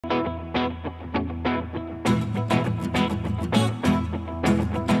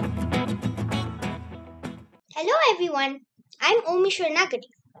Hello everyone, I'm Omishwar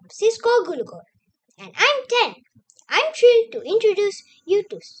from Cisco Gulugor and I'm 10. I'm thrilled to introduce you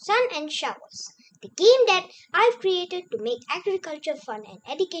to Sun and Showers, the game that I've created to make agriculture fun and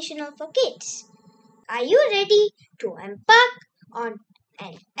educational for kids. Are you ready to embark on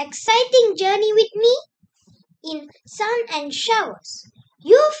an exciting journey with me? In Sun and Showers,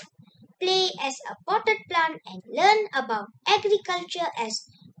 you play as a potted plant and learn about agriculture as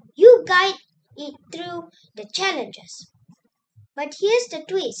you guide it through the challenges. But here's the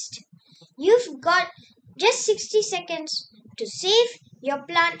twist. You've got just 60 seconds to save your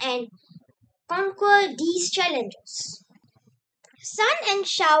plant and conquer these challenges. Sun and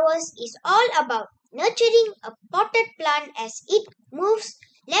Showers is all about nurturing a potted plant as it moves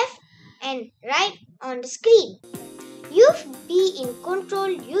left and right on the screen. You'll be in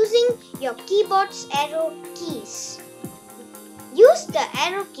control using your keyboard's arrow keys. Use the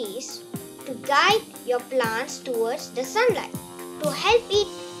arrow keys to guide your plants towards the sunlight to help it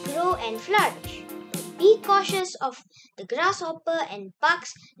grow and flourish. Be cautious of the grasshopper and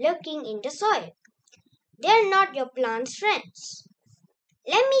bugs lurking in the soil. They're not your plant's friends.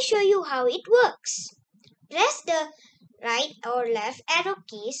 Let me show you how it works. Press the right or left arrow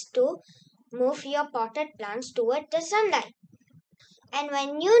keys to move your potted plants toward the sunlight. And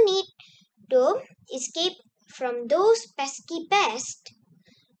when you need to escape from those pesky pests,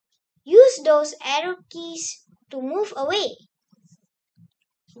 use those arrow keys to move away.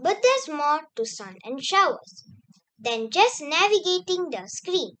 But there's more to Sun and Showers than just navigating the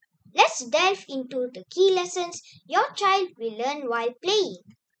screen. Let's delve into the key lessons your child will learn while playing.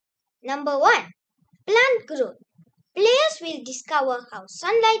 Number 1. Plant growth. Players will discover how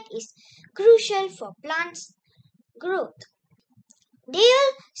sunlight is crucial for plants' growth.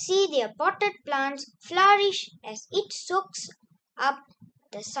 They'll see their potted plants flourish as it soaks up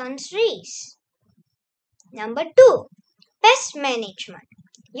the sun's rays. Number 2. Pest management.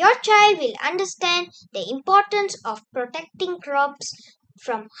 Your child will understand the importance of protecting crops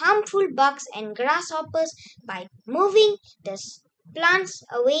from harmful bugs and grasshoppers by moving the plants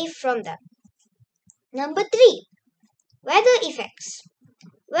away from them. Number 3. Weather effects.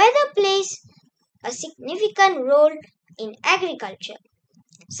 Weather plays a significant role in agriculture.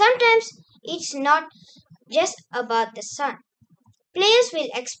 Sometimes it's not just about the sun. Players will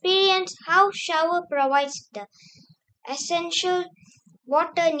experience how shower provides the essential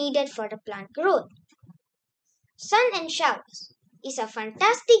water needed for the plant growth. Sun and Showers is a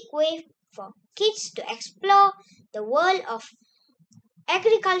fantastic way for kids to explore the world of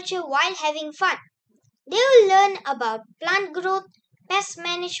agriculture while having fun. They will learn about plant growth, pest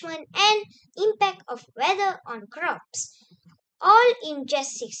management, and impact of weather on crops, all in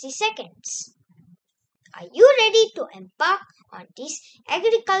just 60 seconds. Are you ready to embark on this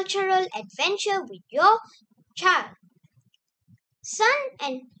agricultural adventure with your child? Sun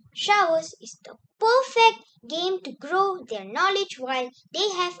and Showers is the perfect game to grow their knowledge while they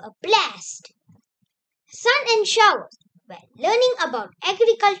have a blast. Sun and Showers, where learning about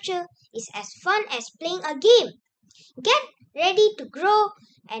agriculture is as fun as playing a game. Get ready to grow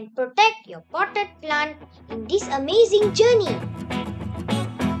and protect your potted plant in this amazing journey.